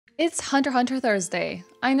It's Hunter x Hunter Thursday.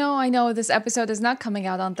 I know this episode is not coming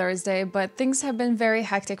out on Thursday, but things have been very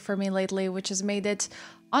hectic for me lately, which has made it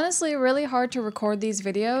honestly really hard to record these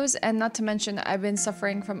videos, and not to mention I've been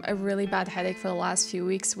suffering from a really bad headache for the last few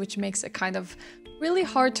weeks, which makes it kind of really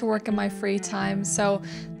hard to work in my free time. So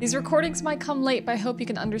these recordings might come late, but I hope you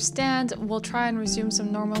can understand. We'll try and resume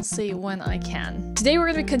some normalcy when I can. Today we're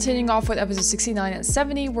going to be continuing off with episodes 69 and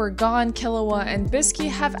 70, where Gon, Killua, and Bisky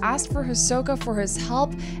have asked for Hisoka for his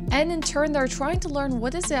help, and in turn they're trying to learn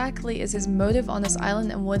what exactly is his motive on this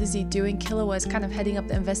island and what is he doing. Killua is kind of heading up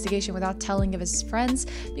the investigation without telling of his friends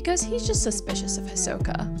because he's just suspicious of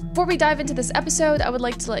Hisoka. Before we dive into this episode, I would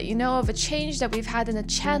like to let you know of a change that we've had in the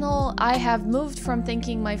channel. I have moved from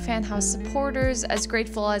thanking my fan house supporters, as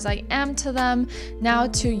grateful as I am to them, now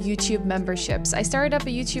to YouTube memberships. I started up a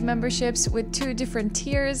YouTube memberships with 2 different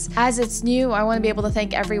tiers. As it's new, I want to be able to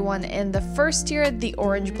thank everyone in the first tier, the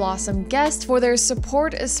Orange Blossom guest, for their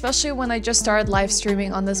support, especially when I just started live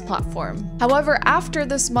streaming on this platform. However, after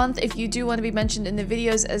this month, if you do want to be mentioned in the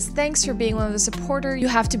videos as thanks for being one of the supporters, you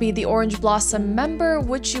have to be the Orange Blossom member,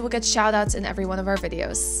 which you will get shoutouts in every one of our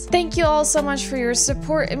videos. Thank you all so much for your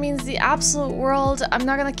support. It means the absolute world. I'm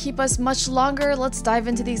not gonna keep us much longer. Let's dive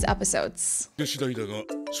into these episodes.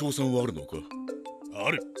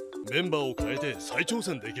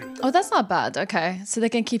 Oh, that's not bad. Okay, so they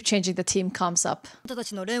can keep changing the team comps up. Ooh.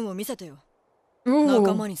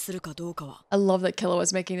 I love that Killua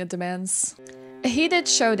was making the demands. A heated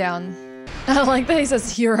showdown. I like that he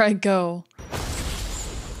says, "Here I go."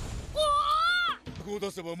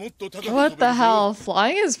 What the hell?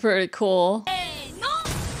 Flying is pretty cool.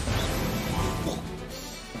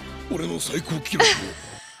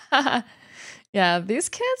 Yeah, these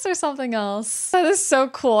kids are something else. That is so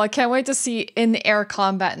cool. I can't wait to see in-air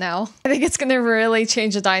combat now. I think it's gonna really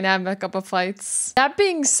change the dynamic of the fights. That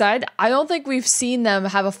being said, I don't think we've seen them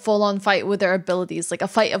have a full-on fight with their abilities, like a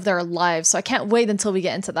fight of their lives, so I can't wait until we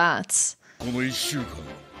get into that.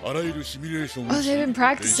 Oh, they've been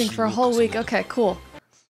practicing for a whole week. Okay, cool.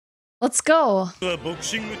 Let's go.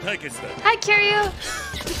 Hi, Killua.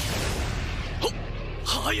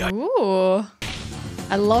 Ooh.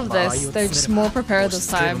 I love this. They're just more prepared this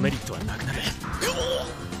time.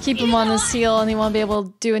 Keep him on his heel and he won't be able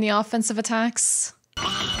to do any offensive attacks.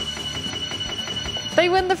 They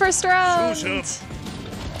win the first round!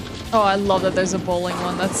 Oh, I love that there's a bowling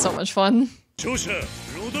one. That's so much fun.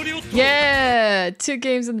 Yeah! 2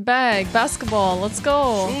 games in the bag. Basketball, let's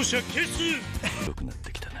go!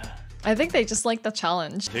 I think they just like the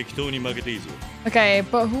challenge. Okay,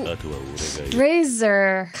 but who?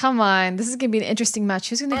 Razor! Come on, this is gonna be an interesting match.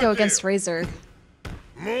 Who's gonna go against Razor?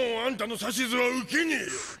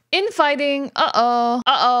 Infighting! Uh-oh.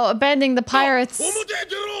 Uh-oh, abandoning the pirates.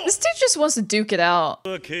 This dude just wants to duke it out.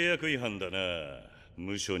 The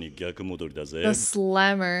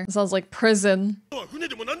slammer. Sounds like prison.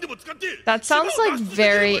 That sounds like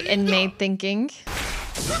very inmate thinking.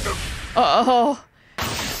 Uh-oh.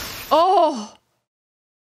 Oh!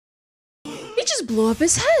 He just blew up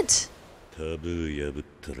his head!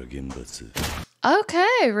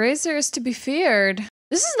 Okay, Razor is to be feared.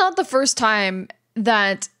 This is not the first time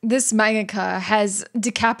that this mangaka has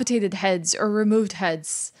decapitated heads or removed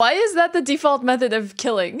heads. Why is that the default method of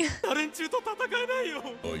killing? Oh,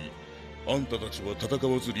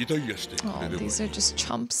 these are just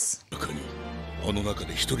chumps.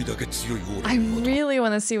 I really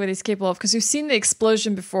want to see what he's capable of, because we've seen the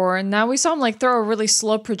explosion before, and now we saw him like throw a really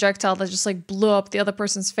slow projectile that just like blew up the other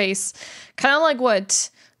person's face. Kind of like what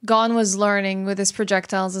Gon was learning with his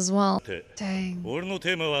projectiles as well. Dang.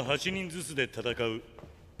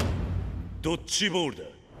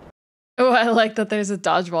 Oh, I like that there's a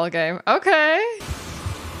dodgeball game. Okay.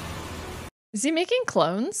 Is he making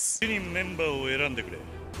clones?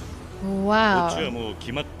 Wow.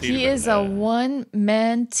 He is a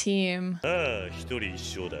one-man team.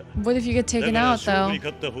 What if you get taken out, though?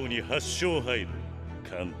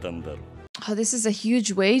 Oh, this is a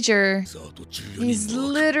huge wager. He's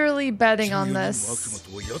literally betting on this.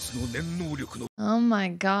 Oh my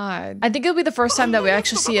god. I think it'll be the first time that we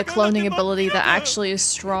actually see a cloning ability that actually is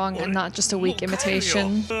strong and not just a weak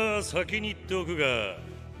imitation.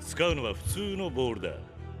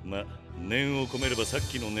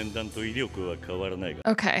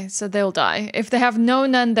 Okay, so they'll die. If they have no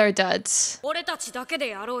nen, they're dead.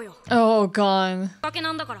 Oh, Gon.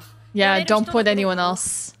 Yeah, don't put anyone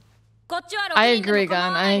else. I agree,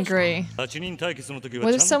 Gon. I agree. What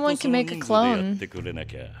if someone can make a clone?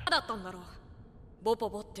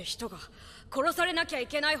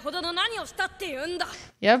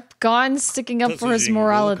 Yep, Gon's sticking up for his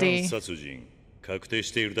morality.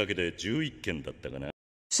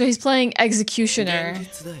 So he's playing Executioner.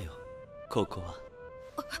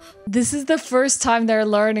 This is the first time they're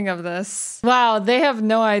learning of this. Wow, they have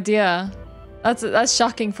no idea. That's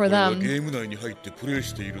shocking for them. The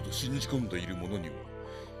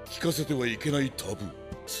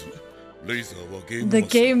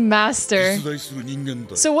game master.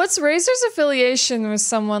 So what's Razor's affiliation with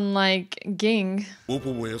someone like Ging?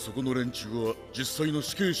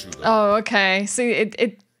 Oh, okay. See,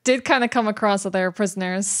 it did kind of come across that they were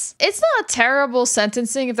prisoners. It's not a terrible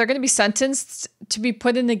sentencing. If they're going to be sentenced to be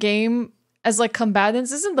put in the game as like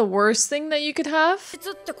combatants, isn't the worst thing that you could have.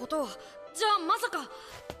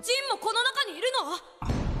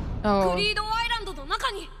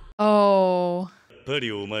 Oh.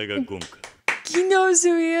 He knows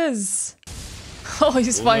who he is. Oh,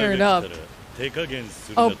 he's fired up.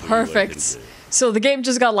 Oh, perfect. So the game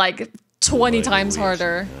just got like 20 times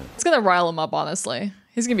harder. It's gonna rile him up, honestly.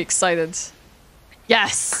 He's gonna be excited.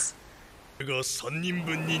 Yes!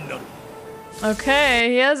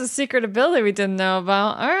 Okay, he has a secret ability we didn't know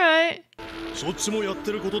about. Alright.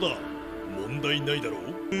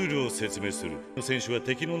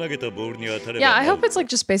 Yeah, I hope it's like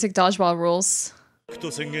just basic dodgeball rules. A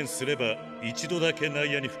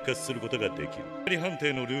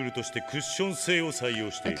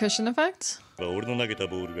cushion effect? Oh,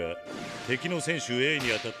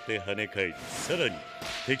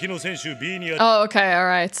 okay,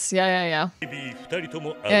 alright. Yeah.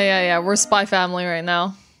 Yeah, we're Spy Family right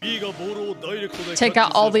now. Take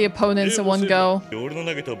out all the opponents in one go.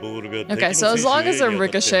 Okay, so as long as they're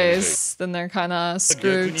ricochets, then they're kind of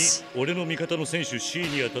screwed.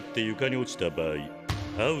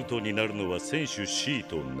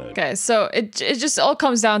 Okay, so it just all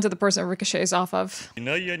comes down to the person it ricochets off of. The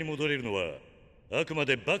refs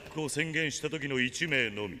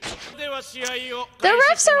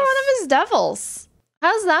are one of his devils.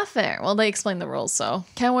 How's that fair? Well, they explain the rules, so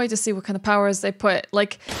can't wait to see what kind of powers they put.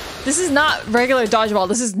 Like, this is not regular dodgeball.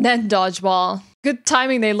 This is Nen dodgeball. Good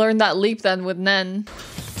timing they learned that leap then with Nen.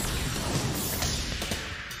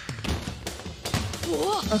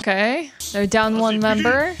 Okay, they're down one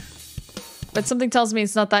member, but something tells me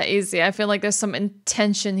it's not that easy. I feel like there's some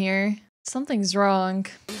intention here. Something's wrong.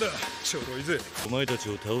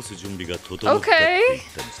 Okay.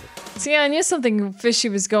 See, I knew something fishy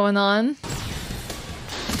was going on.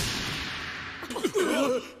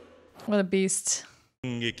 What a beast.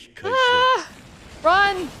 Ah!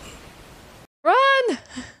 Run! Run!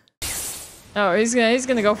 Oh, he's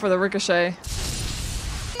gonna go for the ricochet.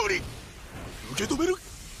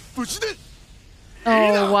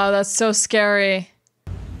 Oh wow, that's so scary.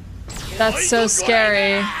 That's so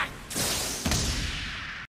scary.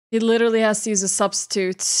 He literally has to use a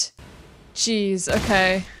substitute. Jeez,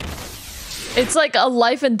 okay. It's like a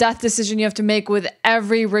life and death decision you have to make with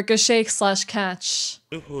every ricochet / catch.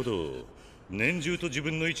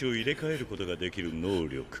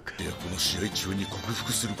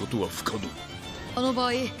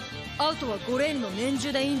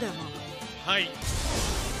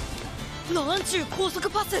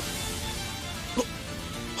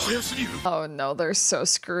 Oh no, they're so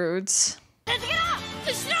screwed.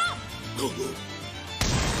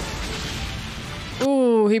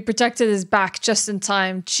 Ooh, he protected his back just in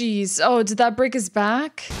time. Jeez. Oh, did that break his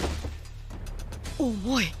back? Oh,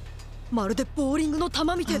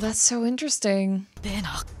 that's so interesting.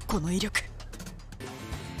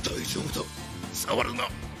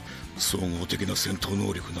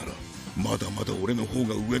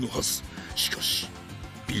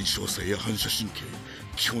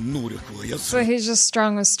 So he's just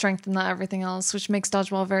strong with strength and not everything else, which makes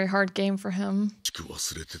dodgeball a very hard game for him.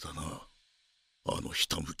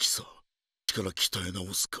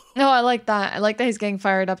 No, I like that. I like that he's getting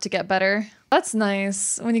fired up to get better. That's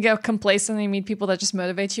nice. When you get complacent and you meet people that just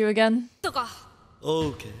motivate you again. Okay.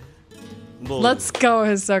 Let's go,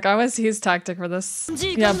 Hisoka. I want to see his tactic for this.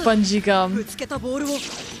 Yeah, bungee gum. They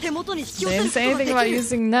didn't say anything about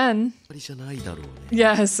using Nen.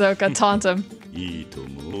 Yeah, Hisoka, taunt him.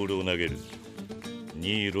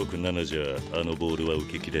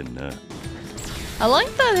 I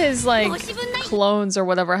like that his, like, clones or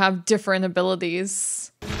whatever have different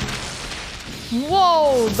abilities.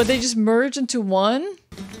 Whoa, but they just merge into one?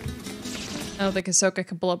 I don't think Hisoka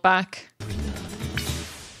can pull it back.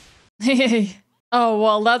 Oh,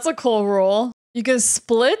 well, that's a cool rule. You can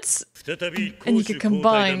split and you can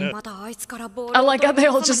combine. I like how they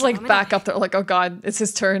all just like back up. They're like, oh god, it's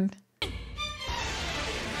his turn.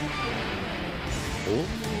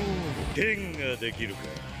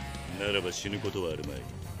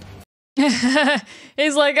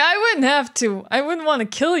 He's like, I wouldn't have to. I wouldn't want to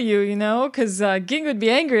kill you, you know, because Ging would be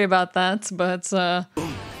angry about that, but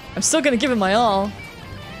I'm still gonna give it my all.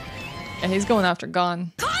 And he's going after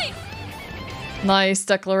Gon. Nice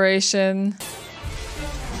declaration.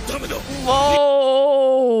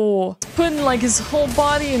 Whoa! He's putting like his whole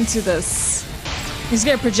body into this. He's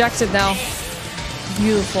getting projected now.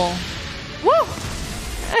 Beautiful. Woo!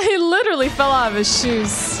 He literally fell out of his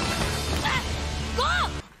shoes.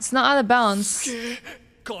 It's not out of bounds.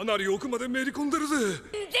 Oh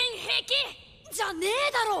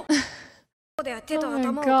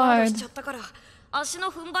my god.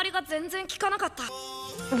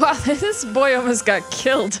 Wow, this boy almost got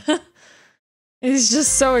killed. He's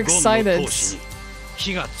just so excited.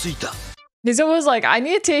 He's always like, I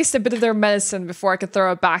need to taste a bit of their medicine before I can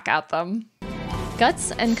throw it back at them.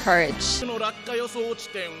 Guts and courage.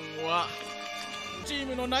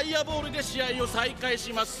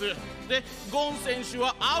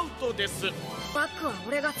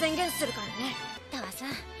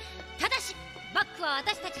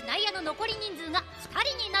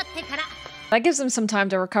 That gives him some time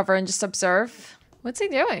to recover and just observe. What's he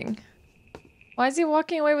doing? Why is he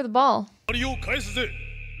walking away with the ball? Oh,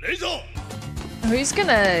 he's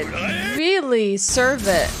gonna really serve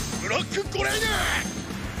it.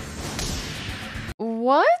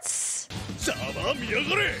 What?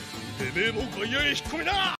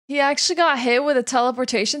 He actually got hit with a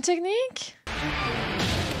teleportation technique?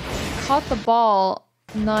 Caught the ball.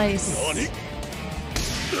 Nice.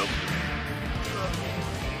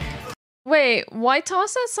 Wait, why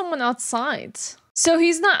toss at someone outside? So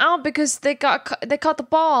he's not out because they caught the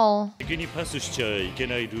ball.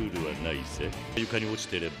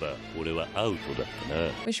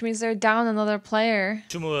 Which means they're down another player.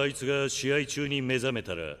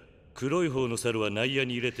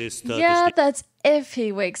 Yeah, that's if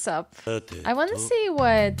he wakes up. I want to see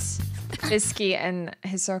what Bisky and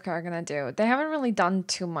Hisoka are gonna do. They haven't really done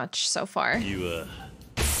too much so far.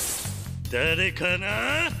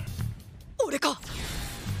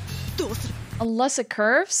 Unless it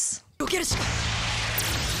curves?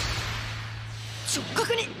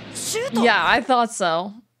 Yeah, I thought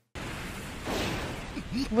so.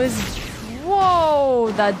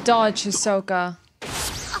 Whoa, that dodge, Hisoka.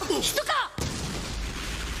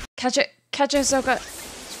 Catch it, Hisoka.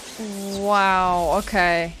 Wow,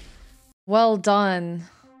 okay. Well done.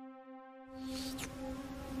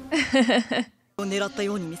 It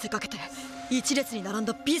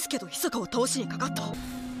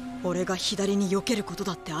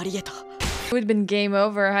would have been game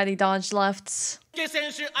over had he dodged left.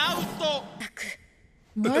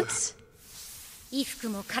 What?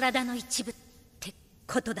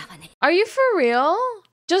 Are you for real?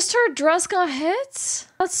 Just her dress got hit?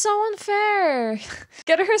 That's so unfair.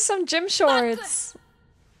 Get her some gym shorts.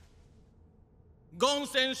 Oh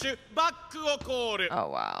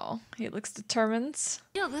wow, he looks determined.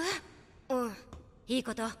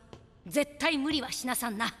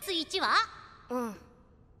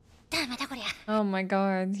 Oh my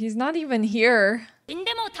god, he's not even here.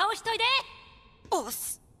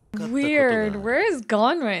 Weird, where is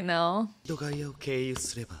Gon right now?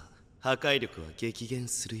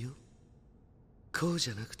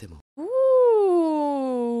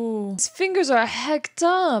 Ooh, his fingers are hecked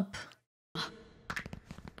up.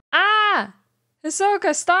 Ah!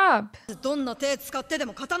 Hisoka, stop!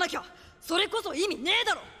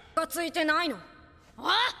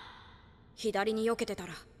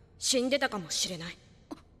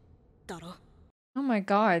 Oh my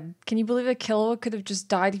god, can you believe that Killua could have just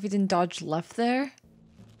died if he didn't dodge left there?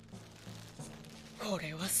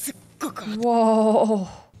 Whoa.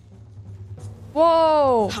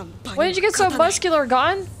 Whoa! When did you get so muscular,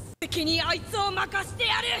 Gon?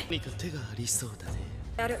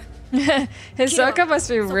 Hisoka must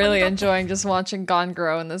be really enjoying just watching Gon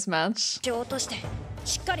grow in this match.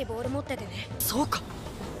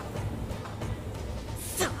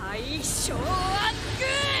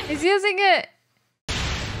 He's using it!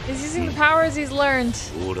 He's using the powers he's learned.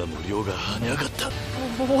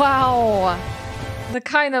 Wow. The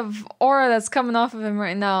kind of aura that's coming off of him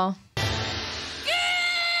right now.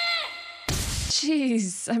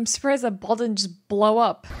 Jeez, I'm surprised that ball didn't just blow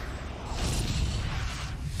up.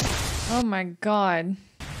 Oh my god.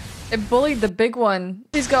 It bullied the big one.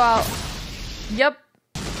 Please go out. Yep.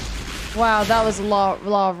 Wow, that was a lot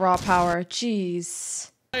of raw power. Jeez.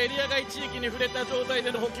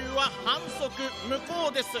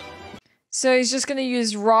 So he's just gonna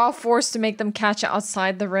use raw force to make them catch it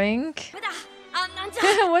outside the ring?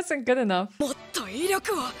 It wasn't good enough.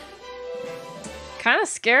 Kind of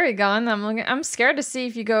scary, Gun. I'm scared to see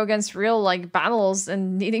if you go against real like battles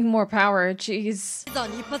and needing more power. Jeez.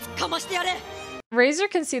 Razor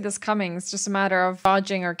can see this coming. It's just a matter of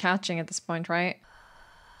dodging or catching at this point, right?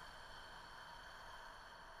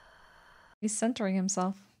 He's centering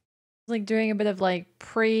himself. He's like doing a bit of like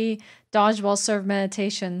pre-dodgeball serve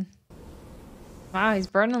meditation. Wow, he's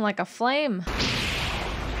burning like a flame.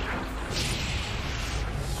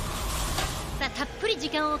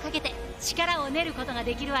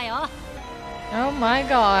 Oh my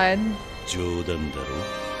god.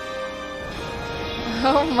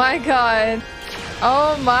 Oh my god.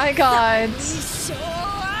 Oh my god.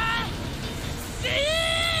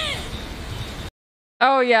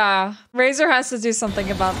 Oh yeah. Razor has to do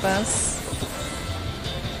something about this.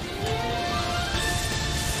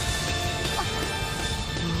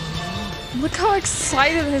 Look how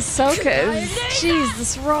excited Hisoka is. Jeez,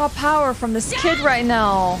 this raw power from this kid right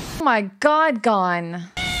now. Oh my god, Gon.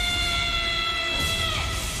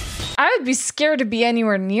 I would be scared to be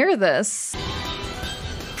anywhere near this.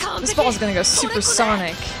 This ball's gonna go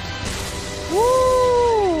supersonic.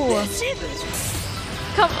 Woo!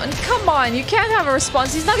 Come on, you can't have a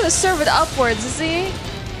response. He's not gonna serve it upwards, is he?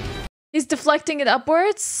 He's deflecting it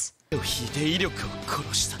upwards?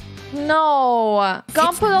 No!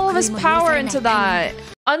 Gon put all of his power into that.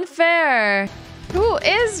 Unfair. Who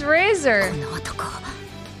is Razor?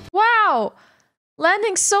 Wow!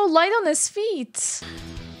 Landing so light on his feet.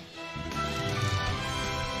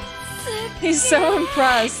 He's so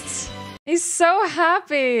impressed. He's so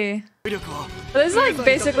happy. But it's like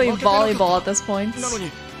basically volleyball at this point.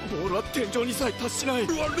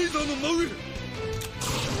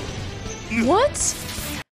 What?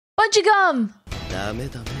 Bungee gum!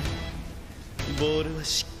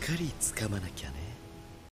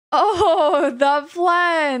 Oh, the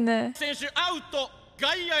plan!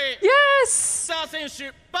 Yes!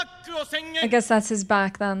 I guess that's his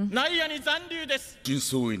back then.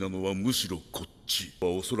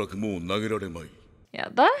 Yeah,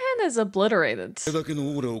 that hand is obliterated.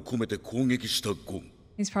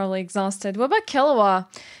 He's probably exhausted. What about Killua?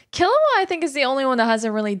 Killua, I think, is the only one that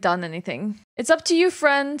hasn't really done anything. It's up to you,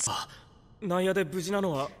 friend.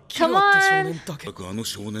 Come on!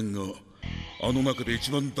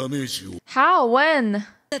 How? When?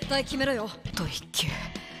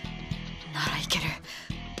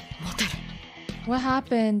 What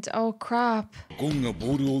happened? Oh crap.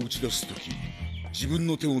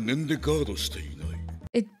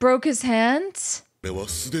 It broke his hand?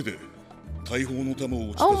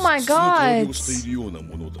 Oh my god!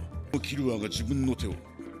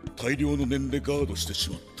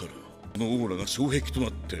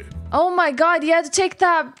 Oh my god, he had to take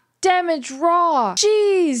that damage raw!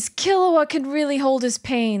 Jeez, Killua can really hold his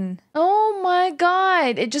pain. Oh my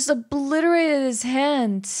god, it just obliterated his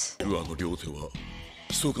hand. Who's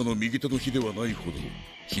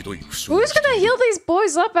gonna heal these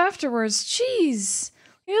boys up afterwards? Jeez.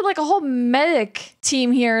 We need like a whole medic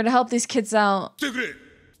team here to help these kids out.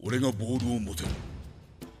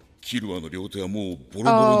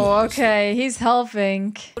 Oh, okay, he's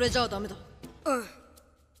helping.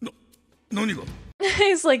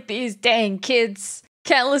 He's like, these dang kids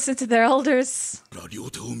can't listen to their elders.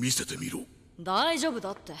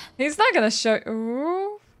 He's not gonna show.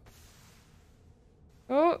 Ooh.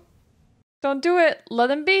 Oh, don't do it.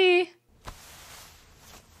 Let him be.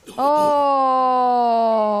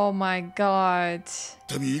 Oh my god.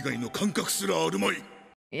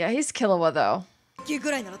 Yeah, he's Killua though.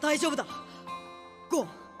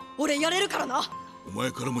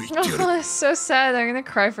 Oh, it's so sad. I'm gonna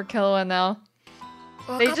cry for Killua now.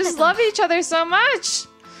 They just love each other so much.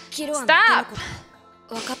 Stop.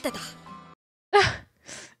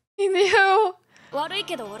 He knew.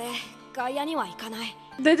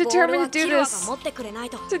 They determined to do this.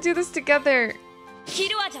 To do this together.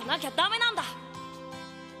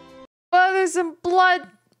 Oh, there's some blood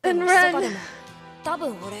and red.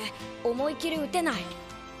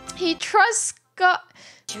 He trusts God.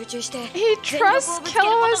 He trusts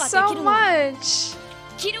Killua so much.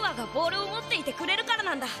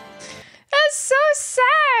 That's so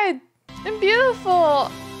sad and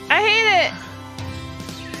beautiful. I hate it.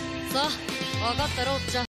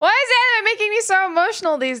 Why is anime making me so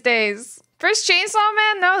emotional these days? First Chainsaw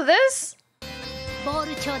Man, now this?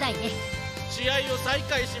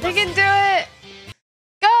 They can do it!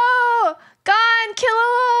 Go! Gone,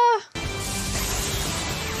 Killua!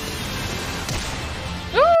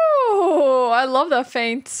 Ooh, I love that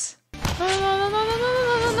feint. No, no, no, no, no,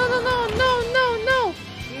 no, no, no, no, no, no, no.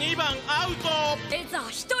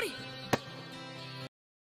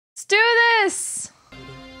 Let's do this!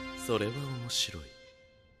 それは面白い。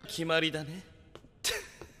決まりだね。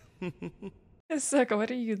Hisoka,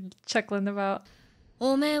 what are you chuckling about?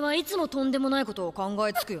 おめえはいつもとんでもないことを考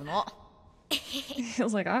えつくよな。 He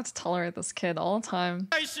was like, I have to tolerate this kid all the time. お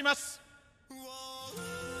願いします。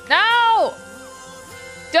 No!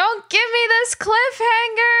 Don't give me this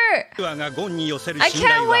cliffhanger! 我がゴンに寄せる I 信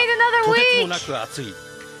頼 can't は wait another とてつも week! なく熱い。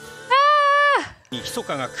 Ah! ヒソ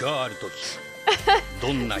カが加わるとき、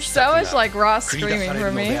どんな秘 So 策 much が like Ross 繰り出 screaming され for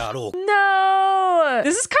るの me. であろう。 No!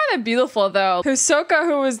 This is kind of beautiful though. Hisoka,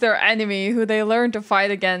 who was their enemy, who they learned to fight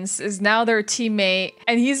against, is now their teammate,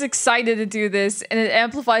 and he's excited to do this, and it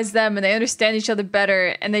amplifies them, and they understand each other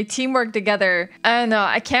better, and they teamwork together. I don't know,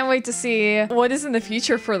 I can't wait to see what is in the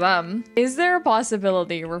future for them. Is there a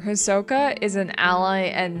possibility where Hisoka is an ally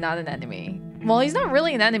and not an enemy? Well, he's not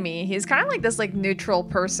really an enemy. He's kind of like this like neutral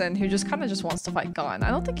person who just kind of just wants to fight Gon.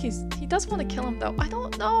 I don't think he does want to kill him though. I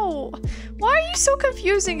don't know. Why are you so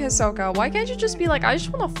confusing, Hisoka? Why can't you just be like, I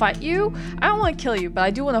just want to fight you? I don't want to kill you, but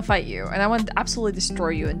I do want to fight you. And I want to absolutely destroy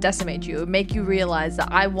you and decimate you and make you realize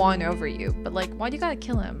that I won over you. But like, why do you gotta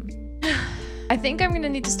kill him? I think I'm gonna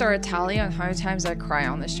need to start a tally on how many times I cry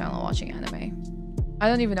on this channel watching anime. I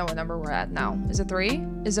don't even know what number we're at now. Is it 3?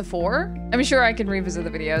 Is it 4? I'm sure I can revisit the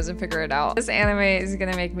videos and figure it out. This anime is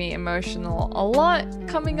gonna make me emotional a lot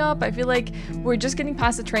coming up. I feel like we're just getting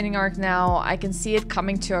past the training arc now. I can see it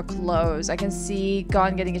coming to a close. I can see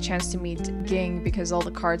Gon getting a chance to meet Ging because all the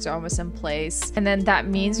cards are almost in place. And then that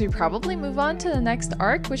means we probably move on to the next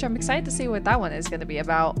arc, which I'm excited to see what that one is gonna be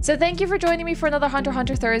about. So thank you for joining me for another Hunter x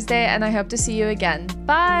Hunter Thursday, and I hope to see you again.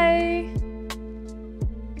 Bye!